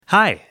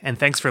Hi, and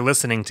thanks for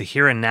listening to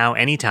Here and Now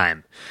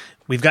Anytime.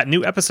 We've got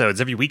new episodes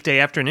every weekday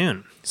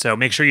afternoon, so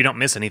make sure you don't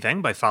miss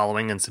anything by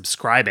following and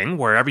subscribing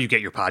wherever you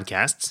get your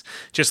podcasts.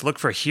 Just look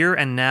for Here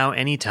and Now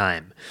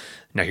Anytime.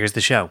 Now here's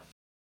the show.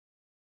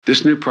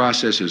 This new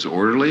process is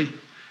orderly,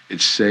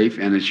 it's safe,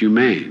 and it's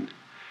humane,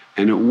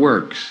 and it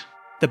works.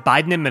 The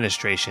Biden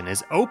administration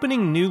is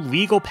opening new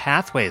legal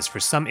pathways for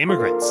some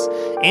immigrants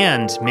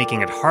and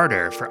making it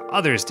harder for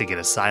others to get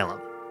asylum.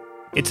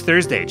 It's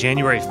Thursday,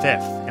 January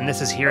 5th, and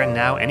this is Here and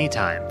Now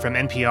Anytime from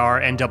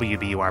NPR and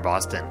WBUR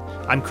Boston.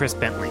 I'm Chris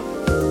Bentley.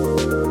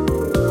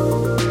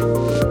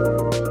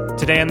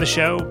 Today on the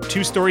show,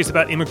 two stories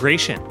about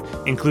immigration,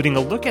 including a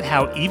look at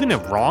how even a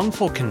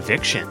wrongful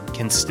conviction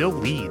can still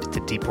lead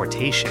to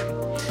deportation,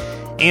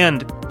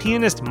 and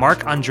pianist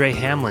Marc-Andre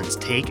Hamelin's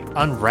take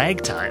on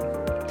ragtime.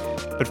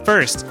 But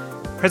first,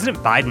 President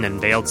Biden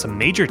unveiled some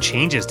major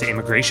changes to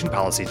immigration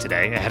policy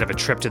today ahead of a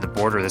trip to the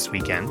border this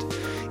weekend.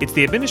 It's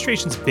the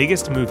administration's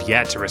biggest move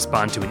yet to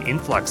respond to an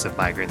influx of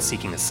migrants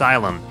seeking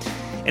asylum,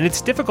 and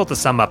it's difficult to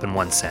sum up in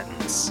one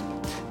sentence.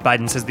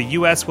 Biden says the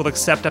U.S. will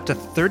accept up to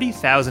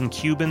 30,000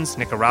 Cubans,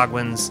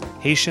 Nicaraguans,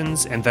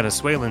 Haitians, and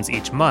Venezuelans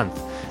each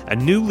month, a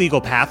new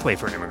legal pathway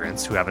for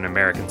immigrants who have an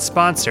American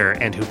sponsor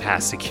and who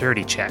pass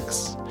security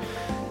checks.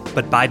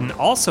 But Biden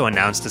also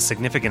announced a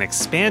significant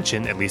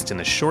expansion, at least in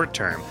the short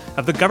term,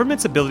 of the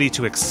government's ability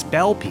to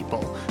expel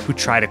people who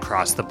try to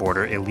cross the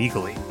border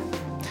illegally.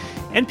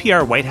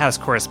 NPR White House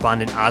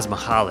correspondent Asma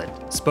Khalid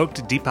spoke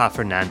to Deepa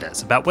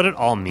Fernandez about what it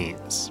all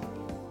means.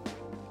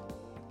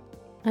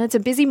 It's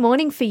a busy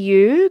morning for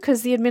you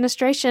because the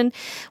administration,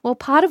 well,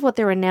 part of what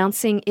they're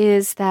announcing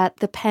is that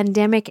the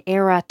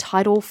pandemic-era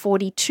Title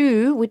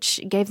 42,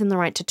 which gave them the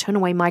right to turn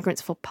away migrants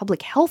for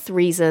public health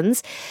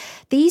reasons,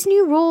 these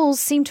new rules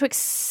seem to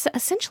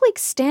essentially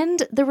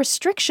extend the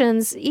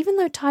restrictions, even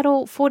though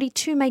Title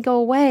 42 may go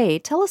away.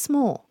 Tell us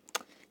more.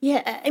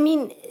 Yeah, I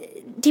mean,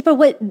 Deepa,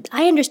 what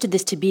I understood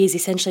this to be is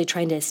essentially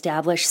trying to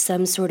establish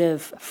some sort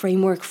of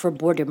framework for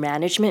border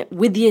management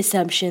with the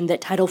assumption that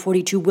Title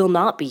 42 will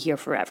not be here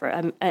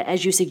forever.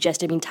 As you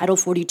suggested, I mean, Title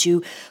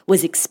 42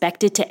 was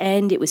expected to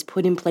end. It was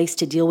put in place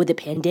to deal with the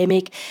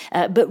pandemic.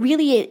 But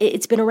really,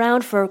 it's been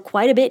around for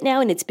quite a bit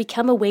now, and it's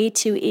become a way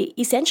to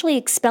essentially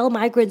expel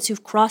migrants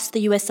who've crossed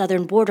the U.S.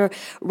 southern border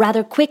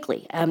rather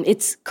quickly.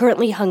 It's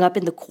currently hung up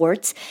in the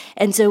courts.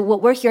 And so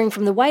what we're hearing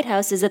from the White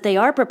House is that they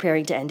are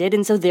preparing to end it.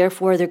 And so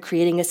therefore, they're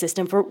creating a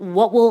system for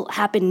what will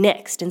happen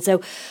next. And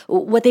so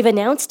what they've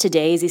announced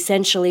today is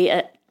essentially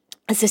a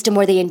system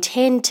where they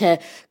intend to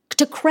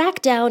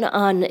crack down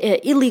on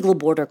illegal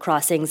border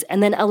crossings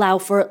and then allow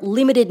for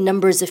limited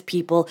numbers of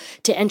people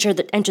to enter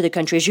the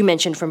country, as you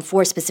mentioned, from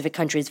four specific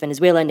countries: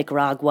 Venezuela,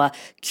 Nicaragua,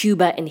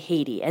 Cuba, and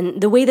Haiti.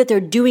 And the way that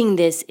they're doing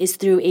this is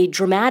through a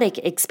dramatic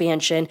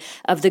expansion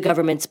of the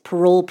government's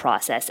parole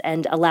process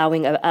and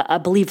allowing, I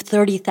believe,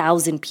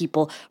 30,000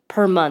 people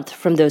per month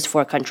from those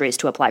four countries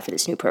to apply for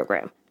this new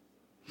program.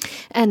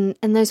 And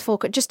those four,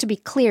 just to be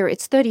clear,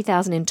 it's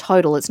 30,000 in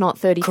total. It's not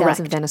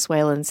 30,000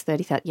 Venezuelans,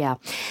 30,000, yeah.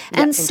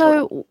 And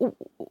so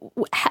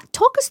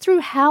talk us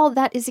through how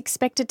that is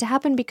expected to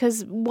happen,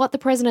 because what the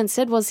president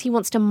said was he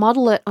wants to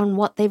model it on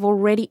what they've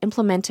already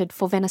implemented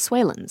for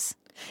Venezuelans.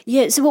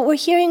 Yeah, so what we're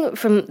hearing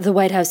from the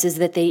White House is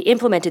that they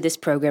implemented this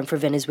program for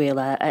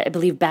Venezuela, I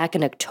believe, back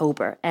in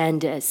October.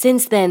 And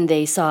since then,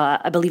 they saw,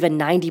 I believe, a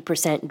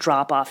 90%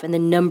 drop-off in the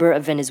number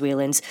of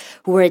Venezuelans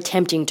who were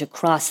attempting to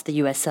cross the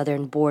U.S.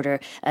 southern border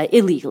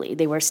illegally.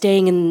 They were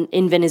staying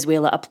in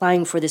Venezuela,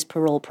 applying for this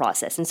parole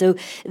process. And so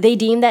they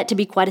deemed that to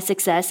be quite a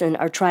success and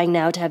are trying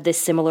now to have this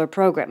similar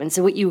program. And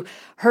so what you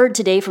heard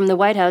today from the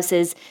White House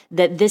is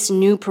that this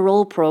new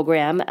parole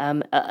program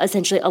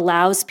essentially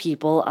allows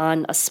people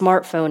on a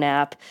smartphone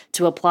app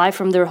to apply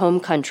from their home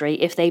country.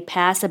 If they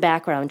pass a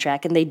background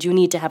check, and they do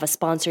need to have a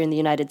sponsor in the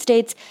United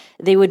States,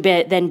 they would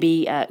then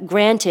be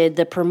granted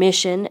the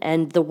permission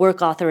and the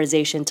work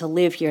authorization to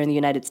live here in the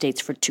United States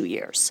for 2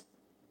 years.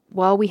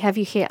 While we have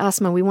you here,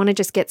 Asma, we want to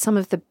just get some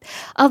of the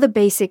other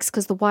basics,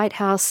 because the White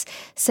House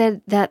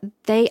said that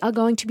they are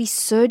going to be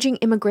surging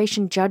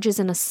immigration judges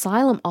and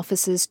asylum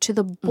officers to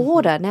the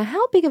border. Now,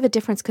 how big of a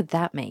difference could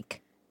that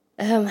make?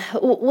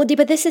 Well,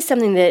 Deepa, this is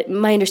something that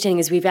my understanding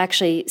is we've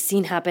actually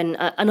seen happen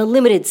on a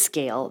limited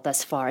scale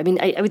thus far. I mean,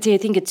 I would say I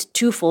think it's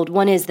twofold.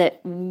 One is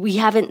that we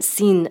haven't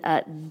seen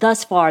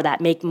thus far that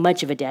make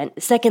much of a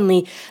dent.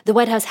 Secondly, the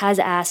White House has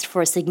asked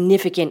for a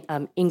significant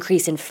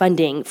increase in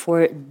funding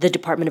for the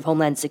Department of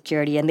Homeland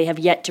Security, and they have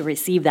yet to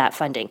receive that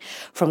funding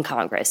from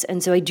Congress.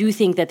 And so I do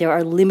think that there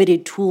are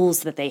limited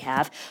tools that they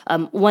have.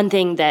 One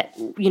thing that,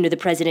 the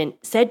president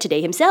said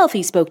today himself,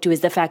 he spoke to,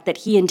 is the fact that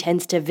he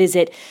intends to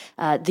visit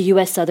the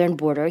U.S. southern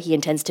border. He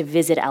intends to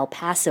visit El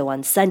Paso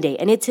on Sunday,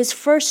 and it's his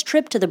first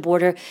trip to the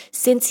border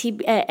since he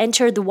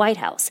entered the White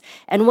House.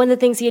 And one of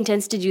the things he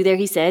intends to do there,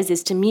 he says,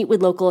 is to meet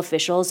with local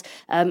officials,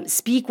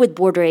 speak with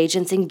border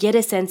agents, and get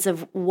a sense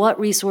of what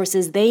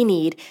resources they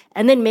need,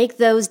 and then make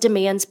those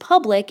demands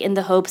public in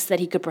the hopes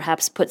that he could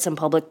perhaps put some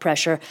public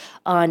pressure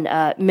on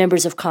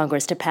members of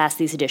Congress to pass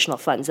these additional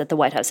funds that the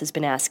White House has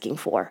been asking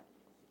for.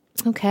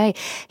 Okay.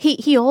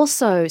 He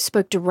also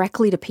spoke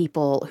directly to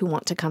people who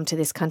want to come to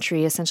this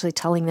country, essentially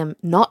telling them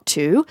not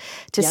to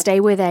stay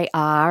where they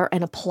are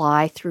and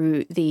apply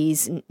through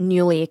these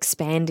newly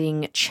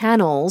expanding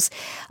channels.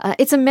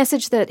 It's a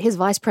message that his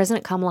Vice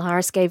President Kamala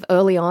Harris gave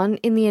early on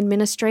in the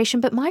administration,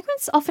 but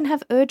migrants often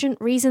have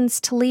urgent reasons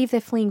to leave.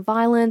 They're fleeing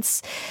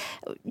violence.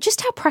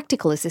 Just how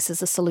practical is this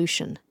as a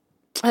solution?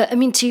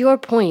 To your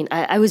point,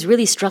 I was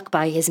really struck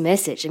by his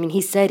message. He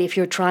said, if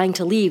you're trying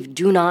to leave,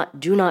 do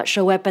not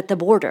show up at the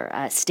border.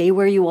 Stay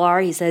where you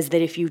are. He says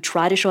that if you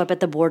try to show up at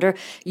the border,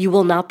 you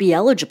will not be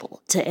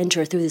eligible to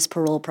enter through this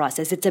parole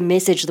process. It's a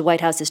message the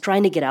White House is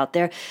trying to get out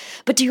there.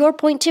 But to your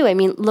point, too,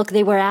 look,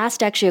 they were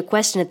asked actually a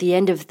question at the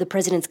end of the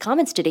president's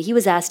comments today. He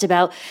was asked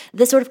about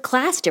the sort of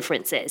class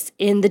differences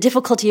in the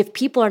difficulty if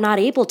people are not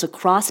able to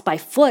cross by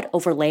foot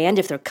over land,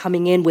 if they're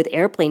coming in with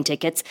airplane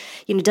tickets.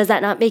 Does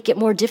that not make it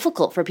more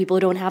difficult for people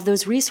who don't have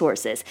those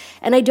resources?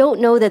 And I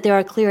don't know that there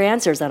are clear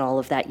answers on all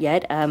of that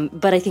yet,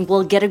 but I think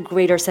we'll get a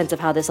greater sense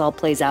of how this all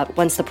plays out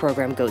once the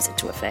program goes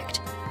into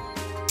effect.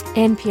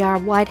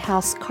 NPR White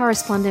House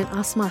correspondent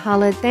Asma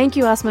Khalid. Thank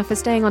you, Asma, for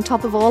staying on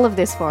top of all of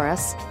this for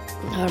us.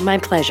 My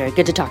pleasure.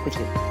 Good to talk with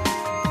you.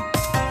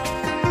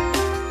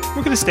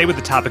 We're going to stay with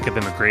the topic of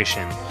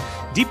immigration.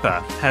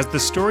 Deepa has the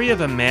story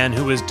of a man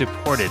who was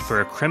deported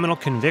for a criminal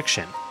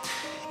conviction.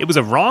 It was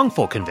a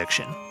wrongful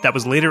conviction that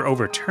was later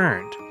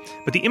overturned,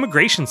 but the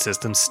immigration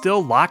system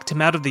still locked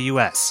him out of the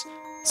U.S.,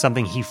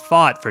 something he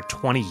fought for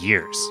 20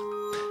 years.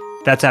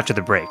 That's after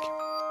the break.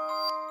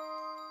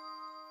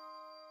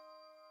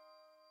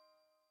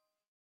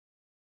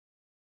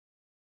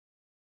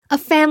 A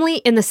family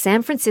in the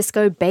San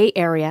Francisco Bay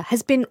Area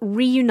has been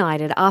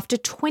reunited after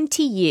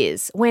 20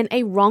 years when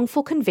a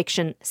wrongful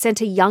conviction sent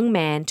a young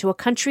man to a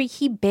country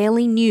he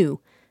barely knew,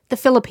 the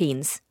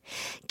Philippines.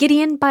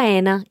 Gideon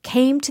Baena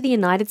came to the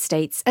United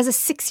States as a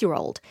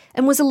 6-year-old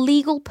and was a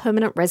legal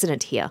permanent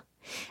resident here.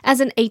 As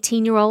an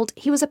 18-year-old,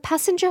 he was a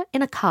passenger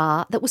in a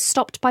car that was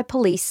stopped by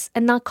police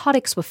and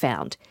narcotics were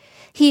found.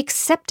 He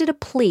accepted a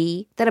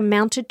plea that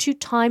amounted to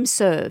time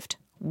served,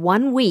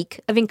 1 week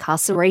of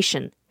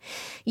incarceration.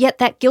 Yet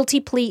that guilty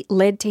plea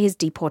led to his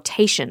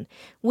deportation,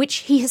 which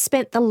he has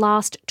spent the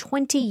last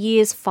 20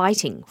 years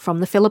fighting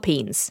from the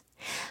Philippines.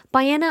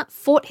 Baena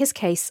fought his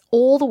case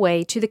all the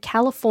way to the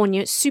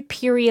California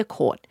Superior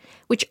Court,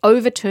 which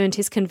overturned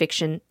his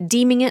conviction,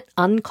 deeming it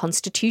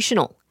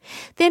unconstitutional.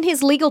 Then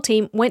his legal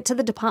team went to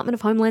the Department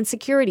of Homeland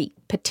Security,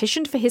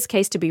 petitioned for his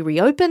case to be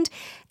reopened,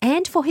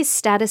 and for his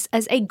status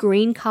as a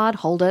green card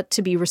holder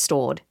to be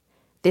restored.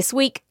 This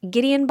week,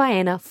 Gideon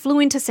Baena flew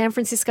into San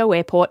Francisco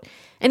Airport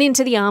and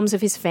into the arms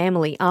of his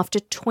family after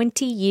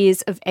 20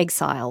 years of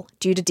exile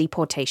due to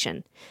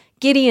deportation.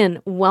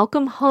 Gideon,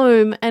 welcome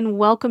home and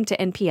welcome to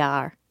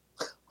NPR.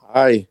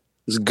 Hi,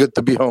 it's good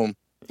to be home.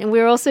 And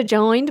we're also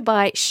joined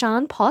by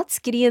Sean Potts,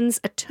 Gideon's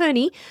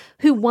attorney,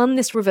 who won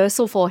this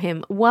reversal for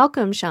him.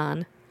 Welcome,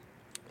 Sean.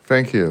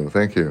 Thank you.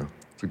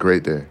 It's a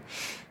great day.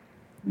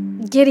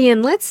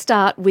 Gideon, let's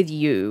start with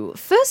you.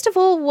 First of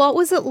all, what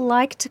was it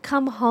like to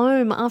come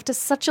home after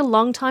such a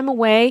long time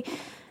away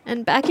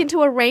and back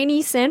into a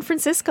rainy San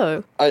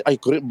Francisco? I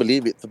couldn't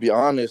believe it, to be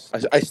honest.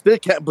 I still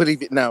can't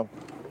believe it now.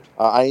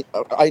 I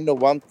know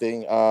one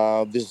thing.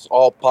 This is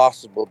all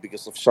possible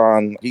because of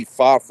Sean. He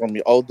fought for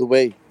me all the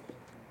way.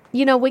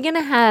 We're going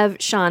to have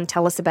Sean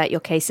tell us about your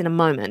case in a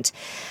moment.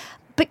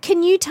 But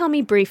can you tell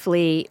me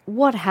briefly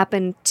what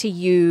happened to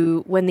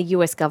you when the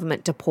US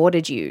government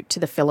deported you to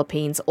the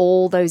Philippines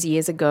all those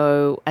years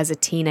ago as a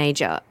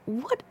teenager?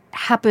 What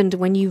happened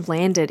when you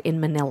landed in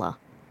Manila?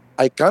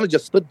 I kind of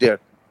just stood there.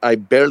 I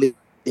barely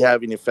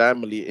have any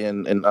family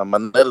in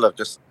Manila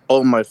because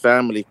all my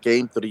family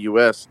came to the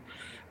US.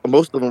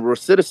 Most of them were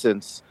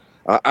citizens.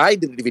 I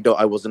didn't even know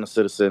I wasn't a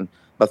citizen.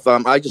 But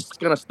I just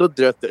kind of stood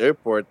there at the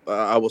airport.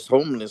 I was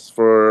homeless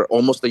for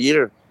almost a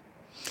year.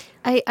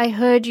 I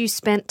heard you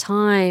spent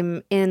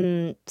time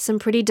in some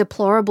pretty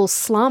deplorable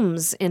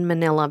slums in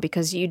Manila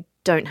because you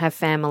don't have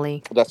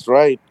family. That's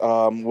right.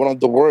 One of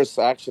the worst,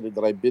 actually,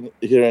 that I've been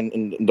here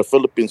in the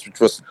Philippines,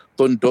 which was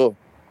Tondo.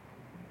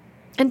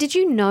 And did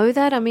you know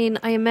that?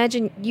 I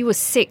imagine you were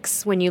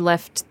 6 when you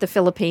left the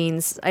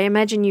Philippines. I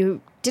imagine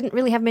you didn't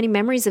really have many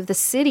memories of the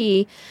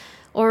city.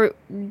 Or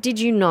did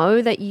you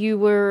know that you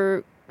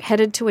were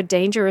headed to a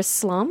dangerous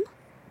slum?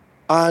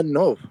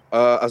 No.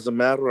 As a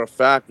matter of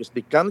fact,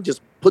 they kind of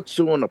just put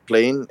you on a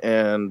plane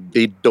and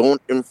they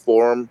don't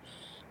inform.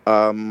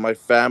 My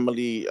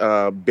family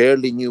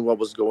barely knew what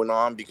was going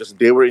on because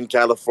they were in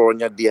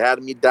California. They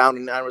had me down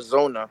in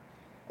Arizona.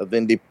 And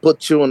then they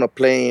put you on a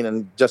plane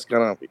and just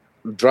kind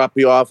of drop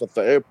you off at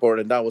the airport,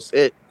 and that was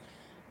it.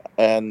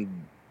 And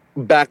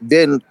back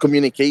then,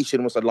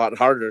 communication was a lot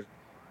harder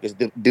because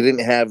they didn't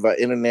have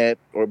internet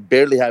or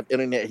barely have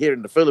internet here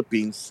in the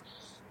Philippines.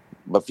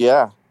 But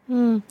yeah.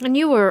 And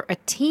you were a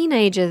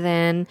teenager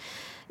then.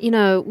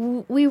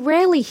 We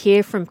rarely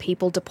hear from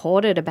people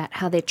deported about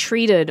how they're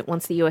treated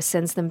once the US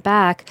sends them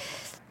back.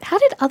 How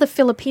did other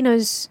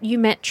Filipinos you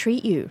met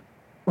treat you?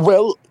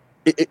 Well,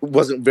 it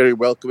wasn't very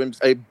welcoming.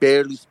 I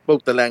barely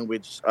spoke the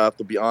language,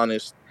 to be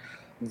honest.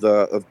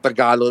 the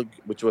Tagalog,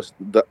 which was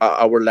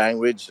our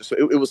language. So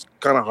it was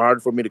kind of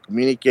hard for me to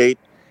communicate.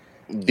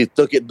 They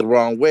took it the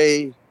wrong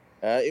way.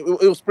 It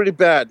was pretty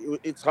bad.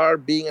 It's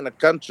hard being in a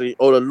country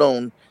all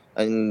alone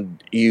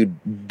and you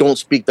don't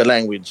speak the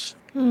language.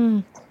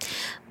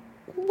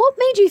 What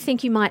made you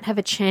think you might have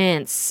a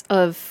chance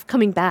of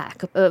coming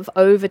back, of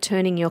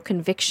overturning your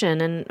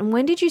conviction? And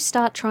when did you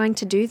start trying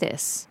to do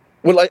this?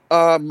 Well,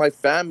 my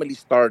family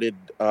started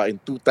in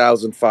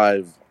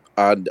 2005,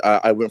 and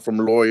I went from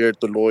lawyer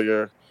to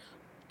lawyer,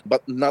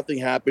 but nothing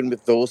happened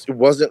with those. It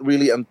wasn't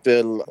really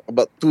until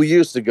about 2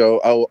 years ago,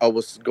 I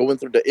was going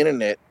through the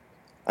internet,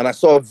 and I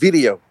saw a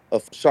video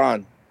of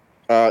Sean.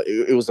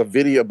 It was a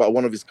video about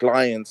one of his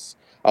clients,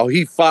 how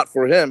he fought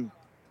for him.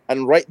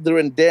 And right there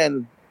and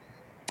then,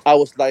 I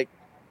was like,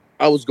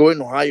 I was going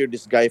to hire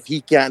this guy. If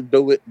he can't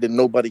do it, then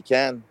nobody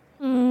can.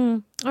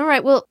 All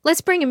right, well,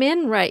 let's bring him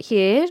in right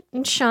here.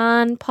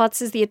 Sean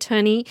Potts is the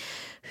attorney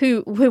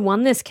who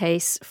won this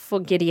case for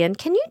Gideon.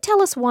 Can you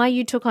tell us why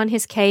you took on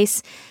his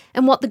case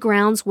and what the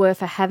grounds were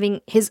for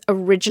having his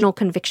original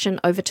conviction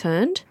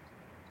overturned?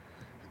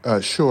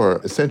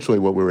 Sure. Essentially,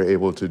 what we were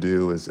able to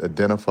do is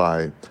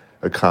identify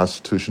a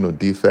constitutional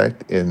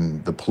defect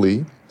in the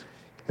plea.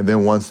 And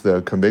then once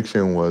the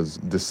conviction was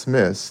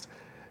dismissed,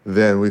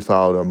 then we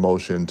filed a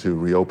motion to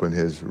reopen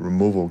his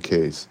removal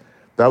case.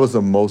 That was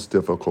the most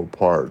difficult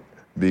part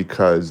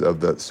because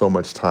of so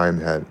much time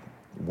had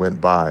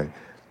went by.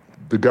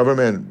 The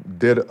government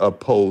did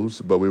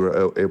oppose, but we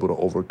were able to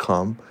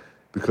overcome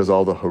because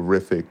all the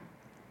horrific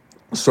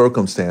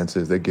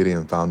circumstances that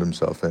Gideon found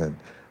himself in,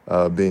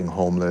 being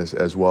homeless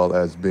as well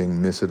as being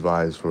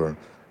misadvised for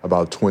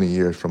about 20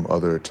 years from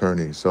other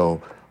attorneys.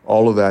 So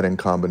all of that in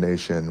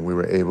combination, we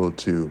were able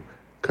to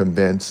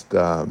convince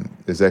the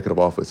Executive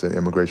Office of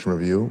Immigration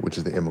Review, which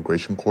is the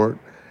immigration court,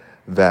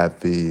 that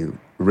the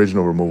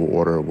original removal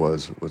order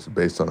was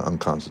based on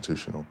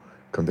unconstitutional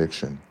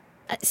conviction.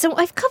 So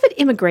I've covered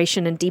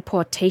immigration and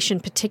deportation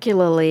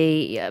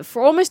particularly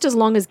for almost as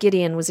long as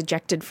Gideon was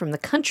ejected from the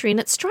country, and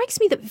it strikes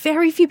me that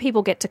very few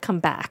people get to come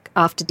back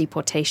after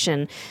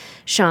deportation.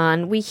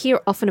 Sean, we hear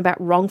often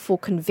about wrongful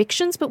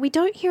convictions, but we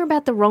don't hear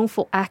about the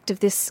wrongful act of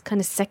this kind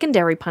of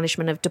secondary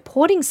punishment of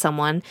deporting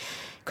someone.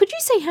 Could you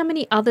say how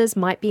many others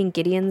might be in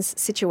Gideon's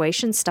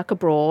situation, stuck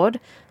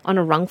abroad on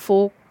a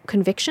wrongful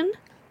conviction?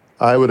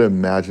 I would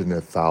imagine there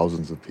are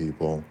thousands of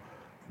people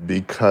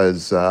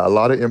because a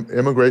lot of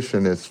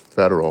immigration is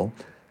federal.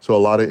 So a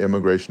lot of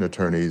immigration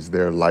attorneys,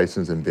 they're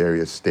licensed in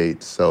various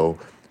states. So,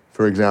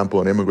 for example,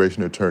 an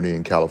immigration attorney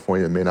in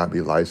California may not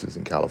be licensed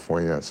in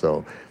California.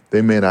 So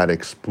they may not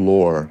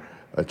explore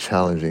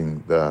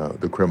challenging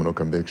the criminal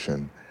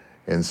conviction.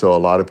 And so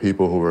a lot of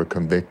people who are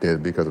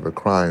convicted because of a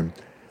crime,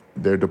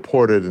 they're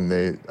deported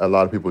and a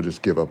lot of people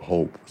just give up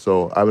hope.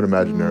 So I would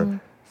imagine there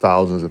are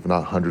thousands, if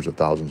not hundreds of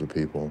thousands of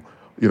people,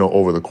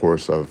 over the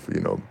course of,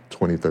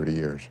 20, 30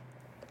 years.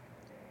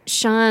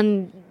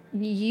 Sean,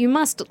 you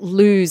must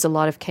lose a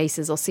lot of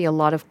cases or see a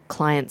lot of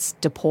clients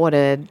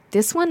deported.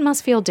 This one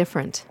must feel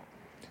different.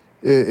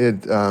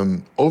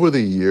 Over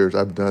the years,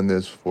 I've done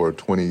this for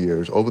 20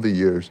 years. Over the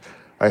years,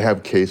 I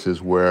have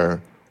cases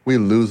where we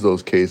lose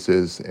those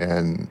cases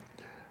and,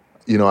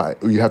 you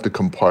have to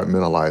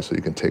compartmentalize so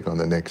you can take on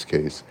the next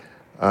case.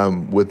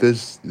 With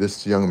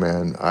this young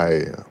man,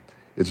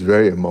 it's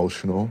very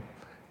emotional,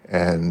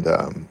 and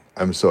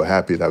I'm so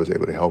happy that I was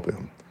able to help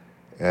him.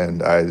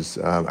 And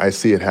I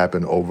see it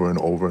happen over and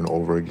over and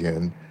over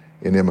again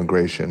in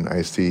immigration.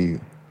 I see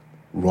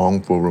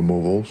wrongful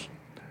removals.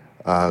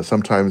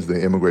 Sometimes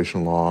the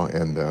immigration law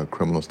and the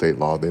criminal state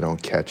law, they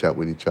don't catch up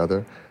with each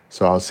other.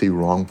 So I'll see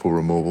wrongful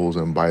removals,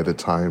 and by the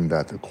time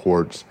that the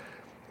courts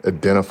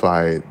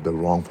identify the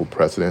wrongful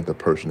precedent, the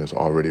person is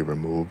already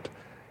removed.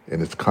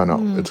 And it's kind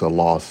of, it's a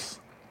loss.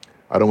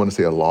 I don't want to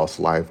say a lost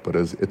life, but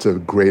it's a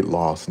great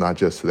loss, not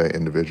just to that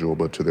individual,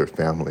 but to their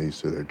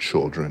families, to their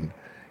children.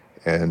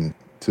 And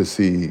to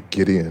see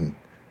Gideon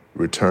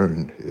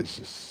return is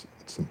just,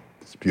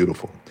 it's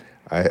beautiful.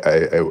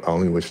 I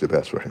only wish the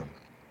best for him.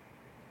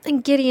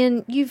 And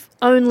Gideon, you've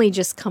only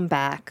just come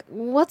back.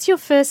 What's your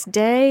first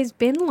days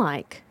been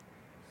like?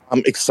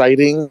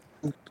 Exciting,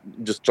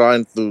 just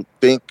trying to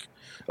think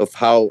of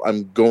how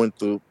I'm going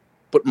to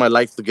put my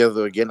life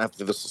together again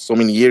after so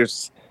many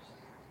years.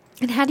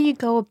 And how do you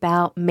go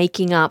about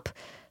making up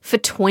for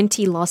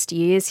 20 lost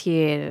years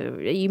here?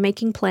 Are you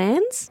making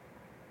plans?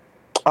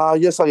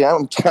 Yes, I am.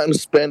 I'm trying to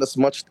spend as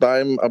much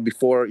time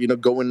before,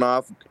 going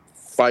off,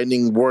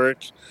 finding work.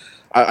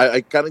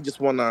 I kind of just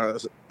want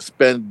to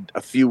spend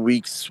a few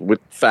weeks with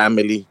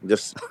family,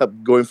 just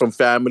going from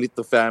family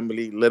to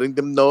family, letting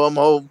them know I'm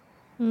home.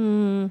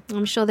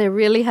 I'm sure they're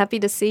really happy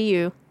to see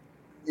you.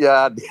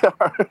 Yeah, they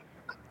are.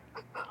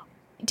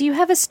 Do you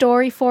have a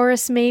story for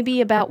us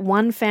maybe about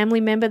one family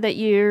member that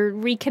you're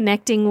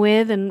reconnecting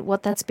with and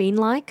what that's been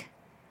like?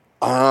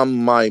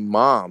 My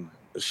mom,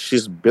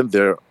 she's been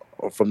there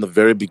from the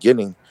very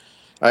beginning.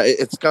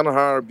 It's kind of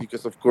hard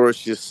because, of course,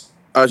 she's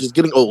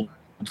getting old,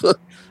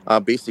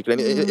 basically.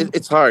 And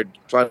it's hard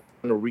trying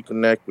to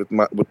reconnect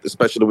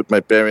especially with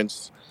my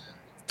parents.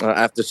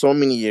 After so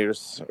many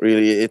years,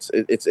 really,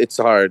 it's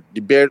hard.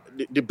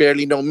 They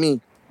barely know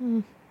me.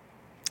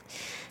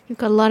 You've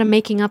got a lot of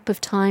making up of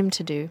time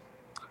to do.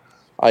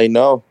 I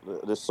know.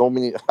 There's so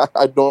many.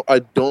 I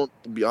don't.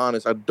 To be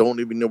honest, I don't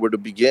even know where to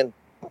begin.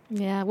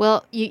 Yeah,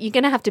 well, you're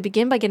going to have to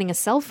begin by getting a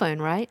cell phone,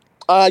 right?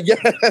 Yeah.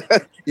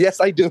 Yes,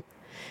 I do.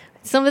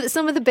 Some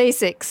of the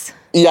basics.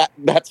 Yeah,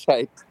 that's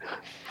right.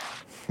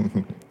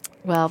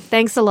 Well,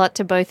 thanks a lot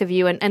to both of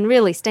you, and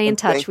really stay in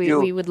touch.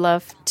 We would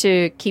love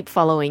to keep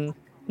following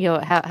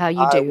how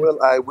you do.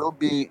 I will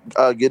be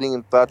getting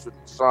in touch with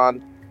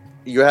Sean.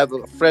 You have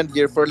a friend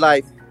here for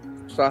life,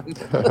 Sean.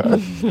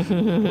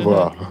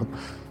 Wow.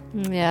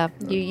 Yeah,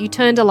 you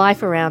turned a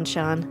life around,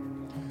 Sean.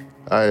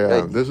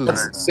 This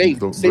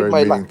is very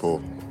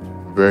meaningful.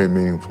 Very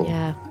meaningful.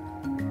 Yeah.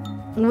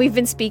 And we've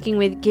been speaking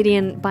with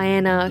Gideon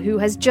Baena, who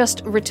has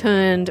just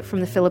returned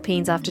from the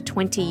Philippines after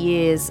 20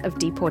 years of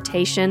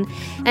deportation,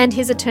 and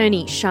his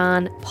attorney,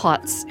 Sean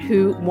Potts,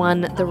 who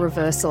won the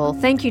reversal.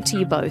 Thank you to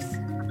you both.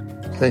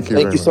 Thank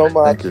you so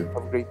much. Have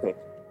a great day.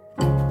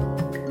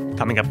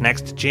 Coming up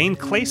next, Jane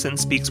Clayson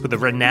speaks with a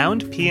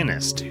renowned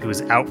pianist who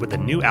is out with a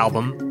new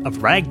album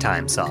of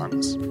ragtime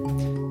songs.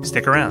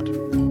 Stick around.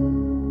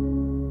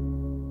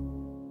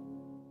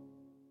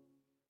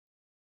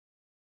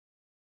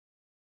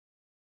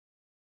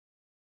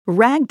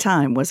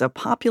 Ragtime was a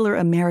popular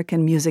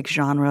American music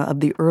genre of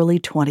the early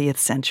 20th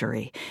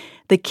century.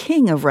 The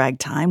king of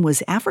ragtime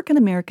was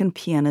African-American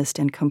pianist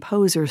and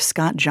composer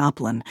Scott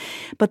Joplin,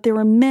 but there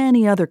are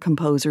many other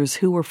composers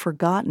who were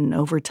forgotten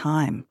over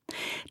time.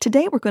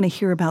 Today we're going to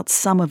hear about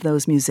some of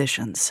those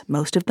musicians,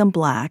 most of them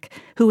black,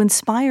 who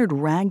inspired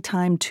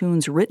ragtime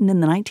tunes written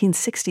in the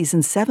 1960s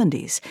and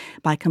 70s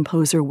by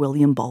composer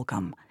William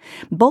Bolcom.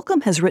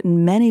 Bolcom has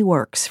written many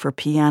works for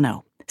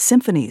piano,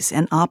 symphonies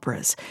and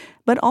operas,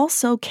 but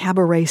also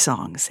cabaret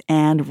songs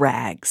and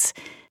rags.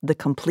 The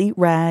Complete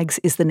Rags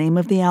is the name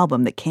of the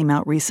album that came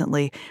out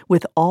recently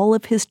with all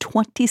of his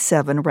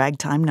 27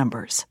 ragtime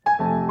numbers.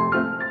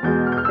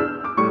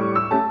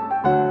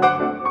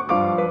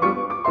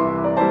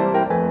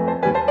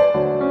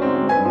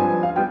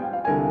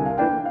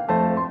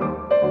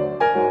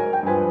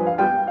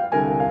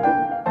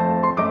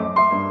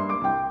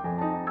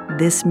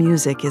 This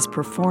music is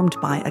performed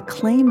by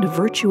acclaimed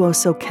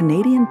virtuoso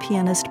Canadian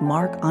pianist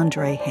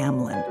Marc-Andre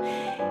Hamlin.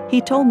 He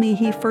told me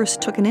he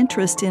first took an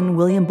interest in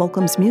William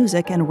Bolcom's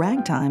music and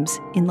ragtimes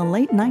in the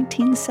late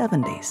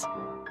 1970s.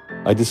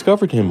 I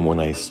discovered him when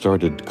I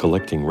started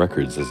collecting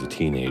records as a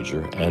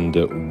teenager, and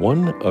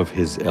one of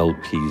his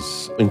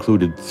LPs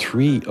included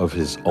 3 of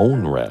his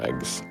own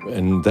rags,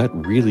 and that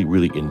really,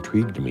 really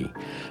intrigued me.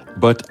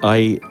 But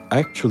I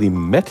actually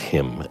met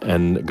him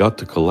and got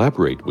to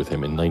collaborate with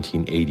him in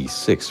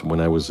 1986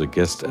 when I was a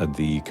guest at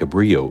the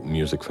Cabrillo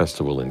Music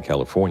Festival in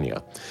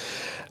California.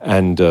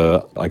 And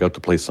I got to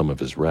play some of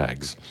his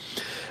rags.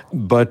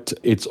 But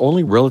it's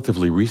only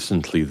relatively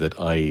recently that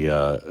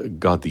I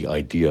got the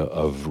idea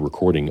of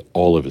recording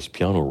all of his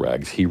piano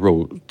rags. He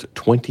wrote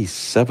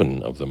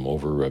 27 of them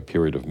over a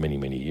period of many,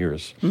 many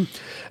years.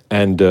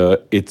 And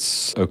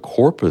it's a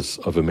corpus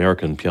of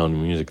American piano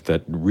music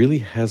that really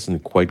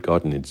hasn't quite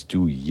gotten its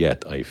due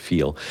yet, I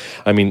feel.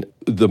 I mean,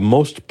 the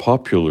most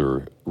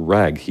popular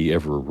rag he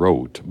ever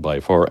wrote, by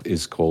far,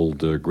 is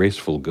called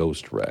Graceful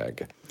Ghost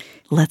Rag.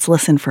 Let's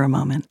listen for a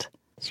moment.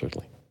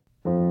 Certainly.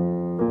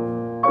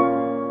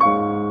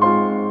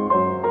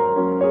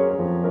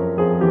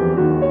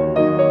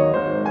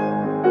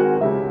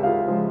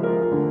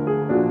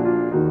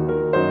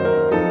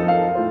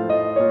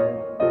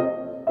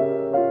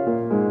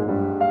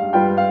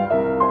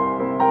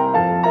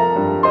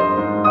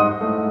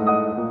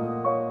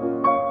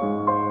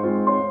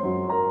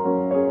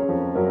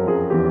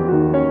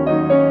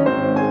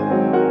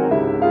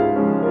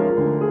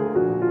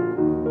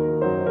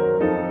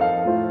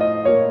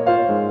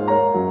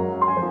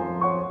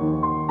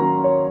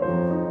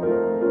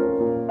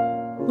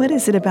 What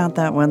is it about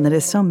that one that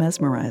is so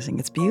mesmerizing?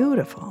 It's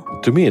beautiful.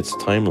 To me, it's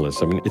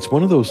timeless. I mean, it's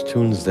one of those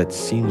tunes that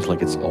seems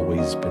like it's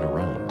always been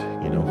around,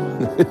 you know?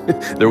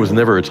 There was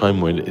never a time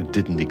when it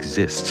didn't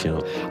exist, you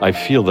know? I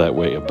feel that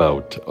way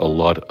about a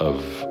lot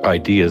of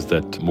ideas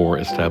that more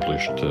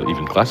established,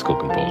 even classical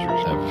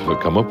composers have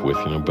come up with,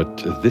 you know?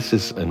 But this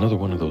is another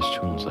one of those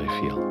tunes, I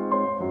feel.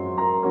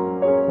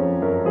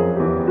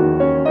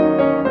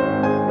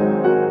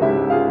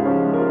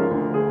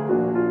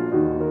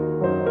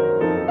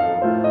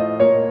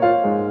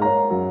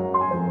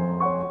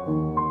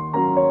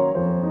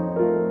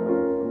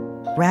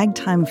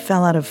 Ragtime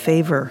fell out of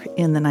favor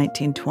in the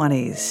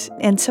 1920s.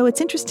 And so it's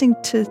interesting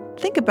to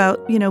think about,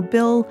 you know,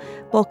 Bill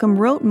Bolcom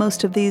wrote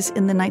most of these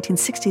in the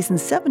 1960s and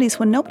 70s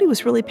when nobody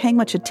was really paying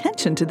much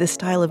attention to this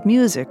style of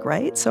music,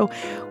 right? So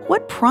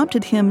what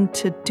prompted him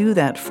to do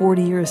that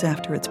 40 years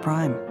after its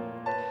prime?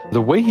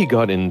 The way he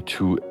got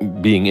into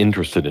being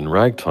interested in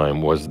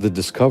ragtime was the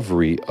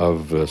discovery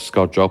of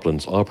Scott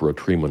Joplin's opera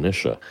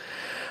Tremonisha.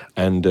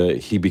 And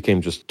he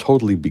became just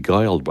totally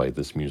beguiled by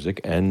this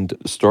music and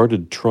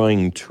started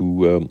trying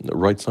to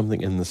write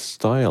something in the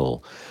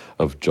style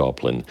of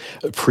Joplin.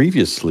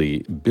 Previously,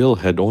 Bill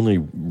had only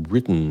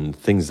written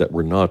things that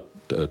were not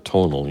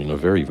tonal,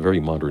 very, very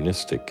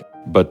modernistic.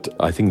 But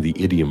I think the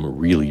idiom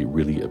really,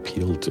 really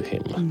appealed to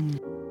him.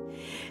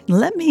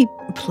 Let me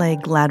play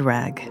Glad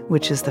Rag,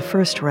 which is the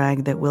first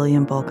rag that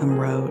William Bolcom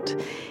wrote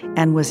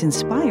and was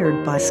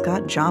inspired by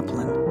Scott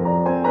Joplin.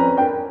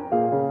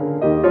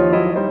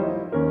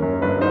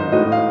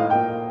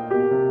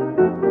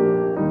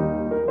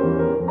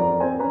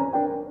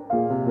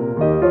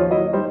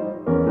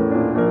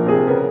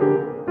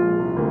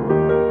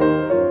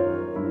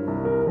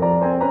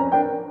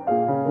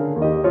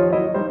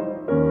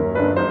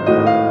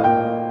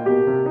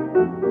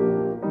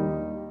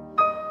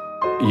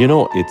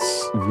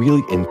 It's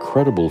really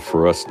incredible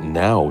for us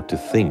now to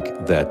think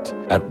that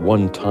at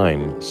one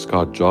time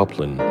Scott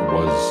Joplin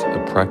was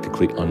a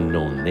practically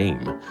unknown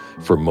name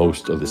for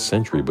most of the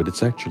century, but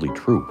it's actually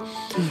true.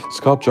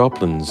 Scott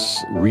Joplin's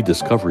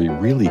rediscovery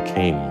really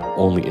came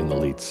only in the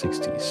late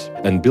 60s,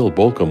 and Bill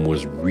Bolcom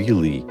was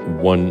really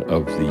one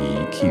of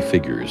the key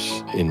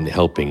figures in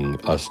helping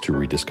us to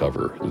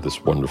rediscover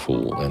this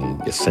wonderful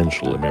and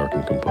essential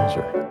American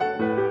composer.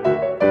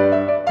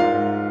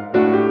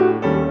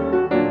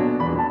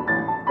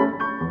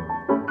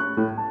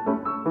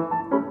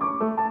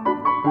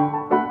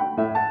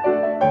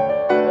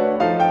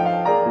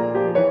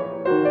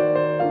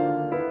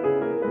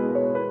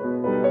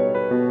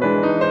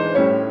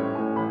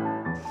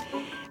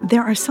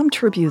 There are some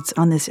tributes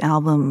on this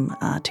album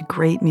to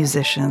great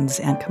musicians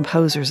and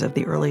composers of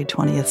the early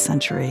 20th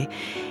century,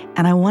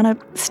 and I want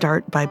to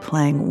start by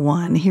playing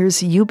one.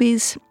 Here's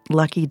Eubie's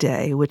Lucky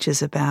Day, which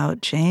is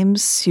about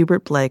James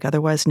Hubert Blake,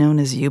 otherwise known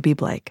as Eubie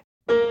Blake.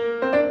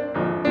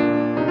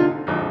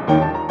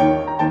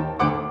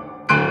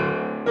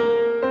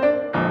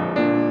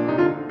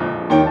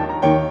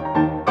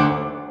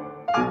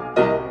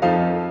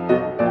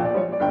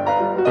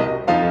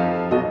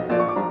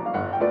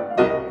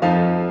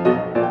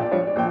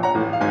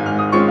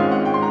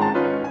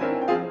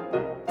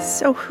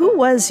 So who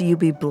was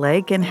Eubie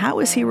Blake, and how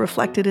is he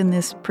reflected in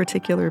this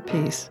particular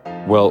piece?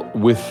 Well,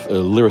 with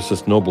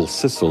lyricist Noble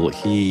Sissle,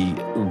 he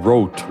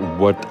wrote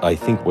what I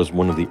think was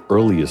one of the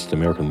earliest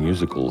American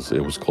musicals.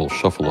 It was called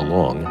Shuffle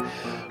Along,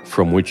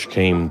 from which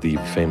came the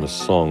famous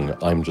song,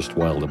 I'm Just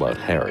Wild About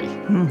Harry.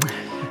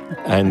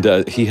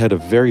 And he had a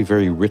very,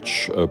 very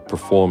rich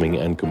performing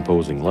and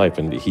composing life,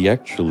 and he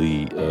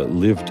actually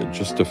lived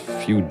just a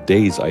few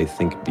days, I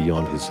think,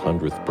 beyond his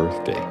 100th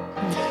birthday.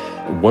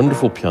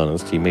 Wonderful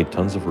pianist. He made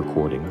tons of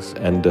recordings,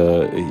 and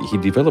he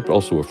developed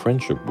also a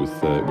friendship with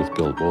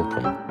Bill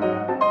Bolcom.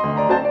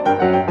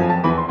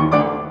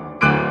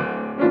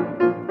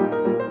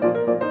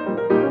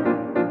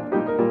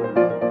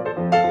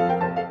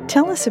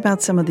 Tell us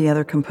about some of the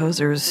other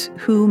composers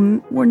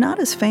who were not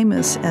as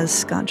famous as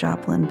Scott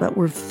Joplin, but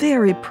were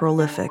very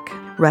prolific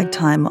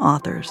ragtime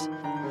authors.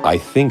 I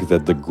think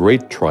that the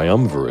great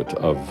triumvirate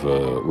of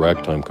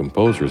ragtime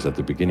composers at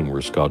the beginning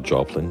were Scott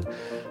Joplin,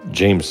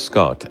 James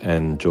Scott,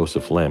 and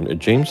Joseph Lamb.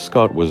 James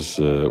Scott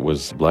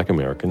was Black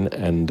American,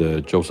 and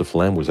Joseph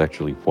Lamb was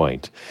actually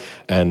white.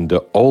 And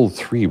all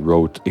three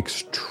wrote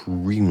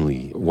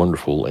extremely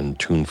wonderful and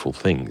tuneful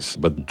things.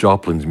 But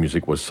Joplin's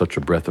music was such a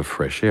breath of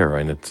fresh air,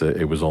 and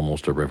it was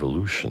almost a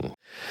revolution,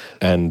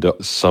 and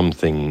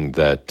something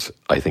that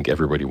I think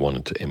everybody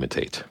wanted to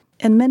imitate.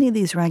 And many of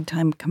these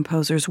ragtime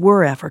composers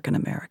were African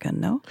American,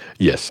 no?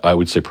 Yes, I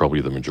would say probably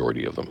the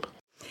majority of them.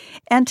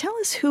 And tell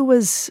us who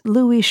was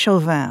Louis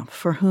Chauvin,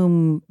 for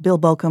whom Bill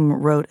Bolcom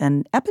wrote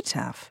an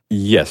epitaph.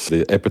 Yes,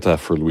 the epitaph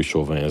for Louis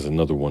Chauvin is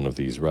another one of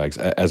these rags.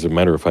 As a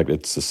matter of fact,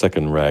 it's the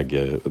second rag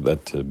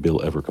that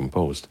Bill ever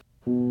composed.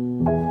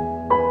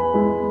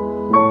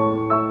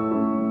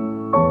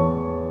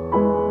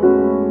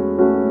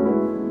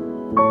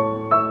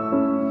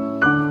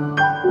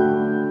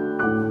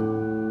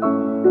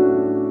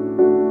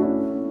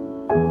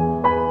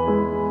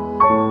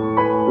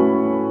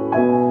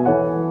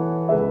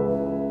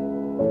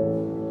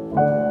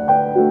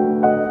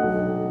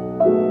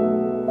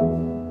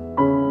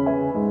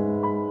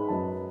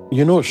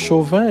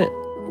 Chauvin,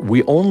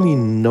 we only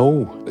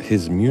know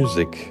his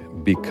music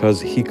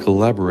because he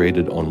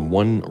collaborated on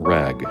one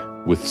rag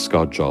with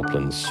Scott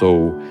Joplin.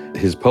 So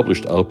his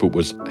published output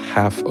was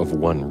half of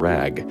one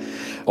rag,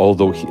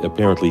 although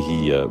apparently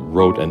he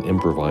wrote and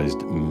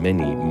improvised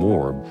many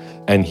more.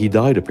 And he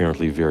died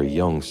apparently very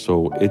young,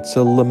 so it's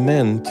a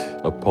lament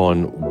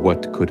upon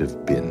what could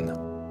have been.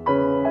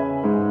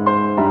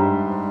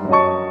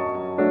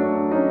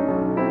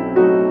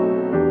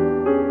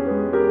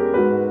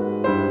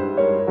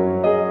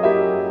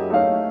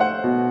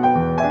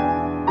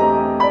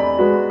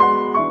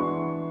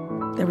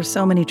 There were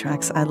so many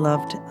tracks I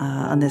loved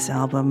on this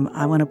album.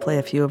 I want to play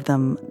a few of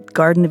them.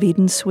 Garden of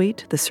Eden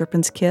Suite, The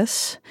Serpent's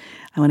Kiss.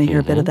 I want to hear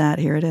a bit of that.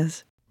 Here it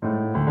is.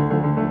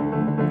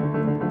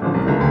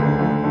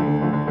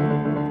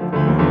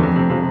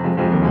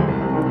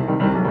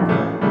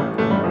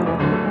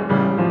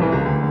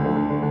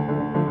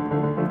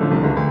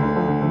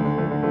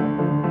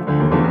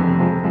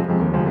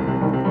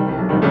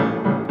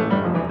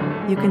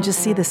 You can just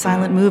see the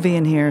silent movie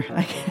in here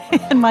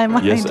in my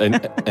mind. Yes,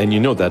 and you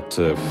know that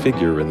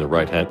figure in the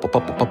right hand.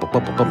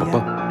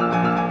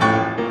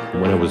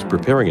 When I was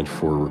preparing it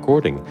for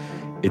recording,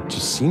 it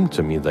just seemed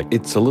to me that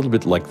it's a little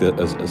bit like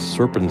a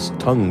serpent's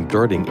tongue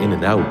darting in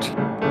and out.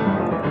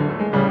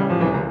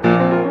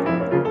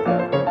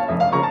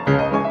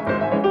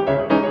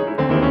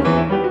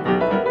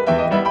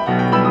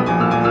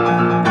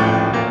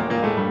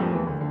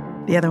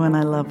 The other one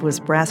I love was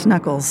Brass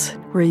Knuckles,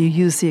 where you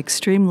use the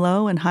extreme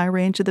low and high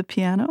range of the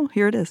piano.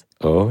 Here it is.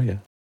 Oh, yeah.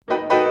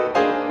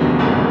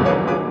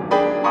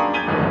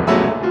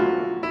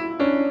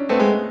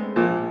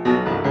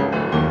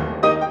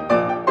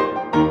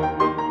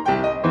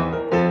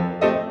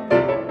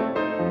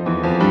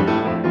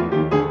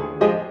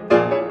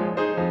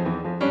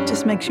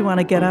 Makes you want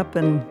to get up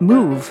and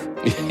move.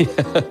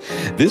 Yeah.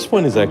 This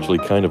one is actually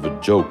kind of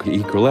a joke.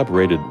 He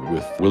collaborated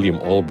with William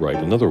Albright,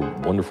 another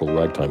wonderful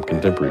ragtime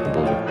contemporary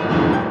composer.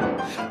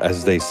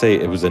 As they say,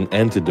 it was an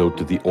antidote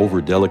to the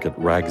over-delicate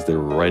rags they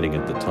were writing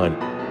at the time.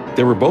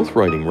 They were both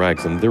writing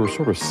rags, and they were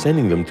sort of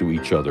sending them to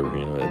each other,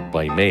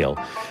 by mail.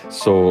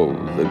 So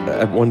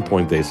at one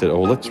point they said,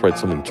 oh, let's write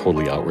something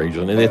totally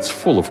outrageous. And it's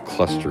full of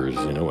clusters,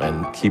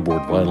 and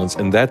keyboard violence.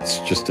 And that's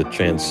just a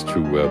chance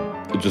to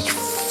just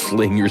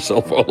fling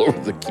yourself all over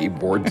the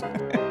keyboard.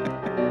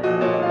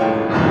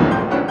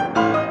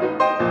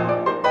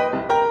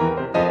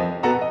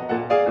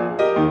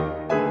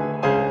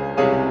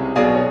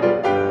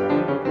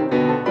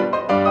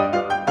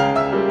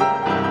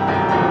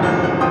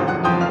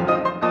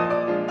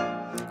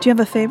 Do you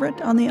have a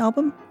favorite on the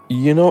album?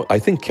 I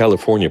think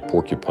California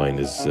Porcupine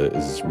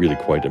is really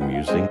quite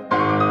amusing.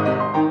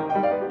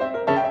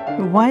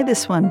 Why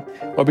this one?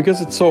 Well,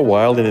 because it's so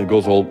wild and it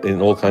goes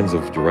in all kinds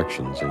of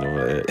directions,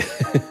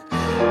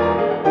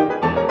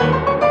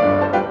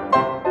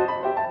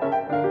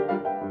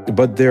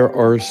 But there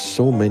are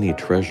so many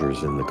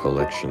treasures in the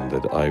collection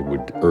that I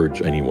would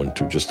urge anyone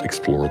to just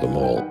explore them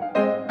all.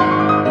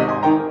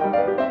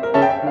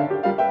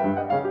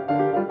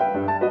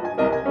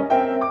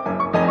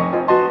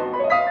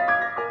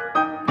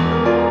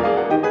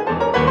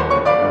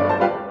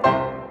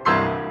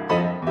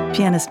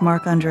 Pianist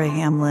Marc-Andre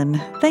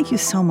Hamelin, thank you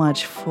so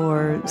much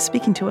for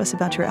speaking to us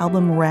about your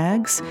album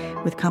Rags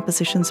with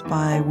compositions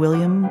by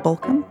William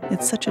Bolcom.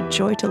 It's such a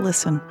joy to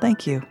listen.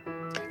 Thank you.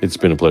 It's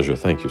been a pleasure.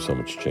 Thank you so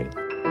much, Jane.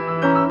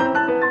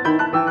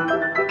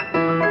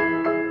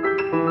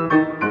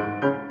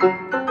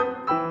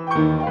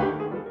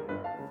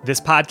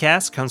 This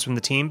podcast comes from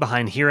the team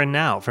behind Here and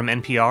Now from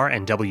NPR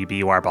and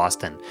WBUR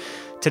Boston.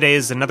 Today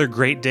is another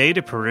great day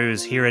to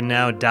peruse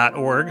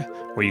hereandnow.org,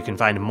 where you can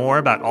find more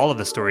about all of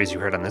the stories you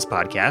heard on this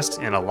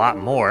podcast and a lot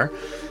more.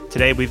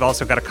 Today, we've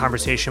also got a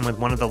conversation with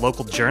one of the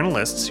local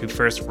journalists who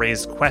first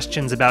raised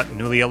questions about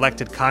newly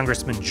elected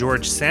Congressman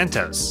George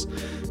Santos,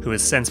 who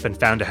has since been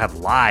found to have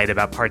lied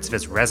about parts of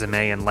his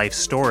resume and life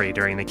story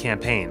during the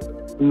campaign.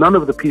 None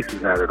of the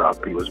pieces added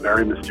up. He was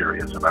very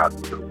mysterious about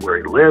where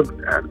he lived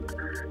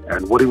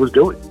and what he was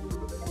doing.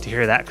 To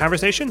hear that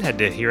conversation, head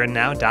to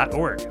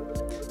hereandnow.org.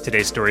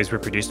 Today's stories were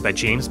produced by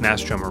James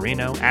Mastro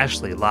Marino,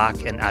 Ashley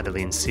Locke, and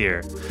Adeline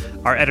Sear.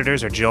 Our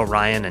editors are Jill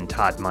Ryan and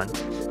Todd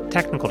Munt.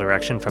 Technical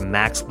direction from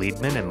Max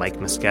Liebman and Mike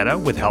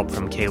Moschetto, with help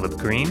from Caleb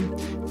Green.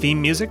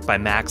 Theme music by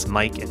Max,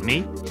 Mike, and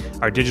me.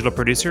 Our digital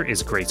producer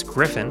is Grace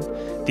Griffin.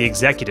 The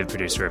executive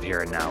producer of Here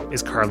and Now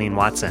is Carlene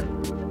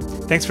Watson.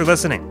 Thanks for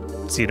listening.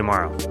 See you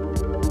tomorrow.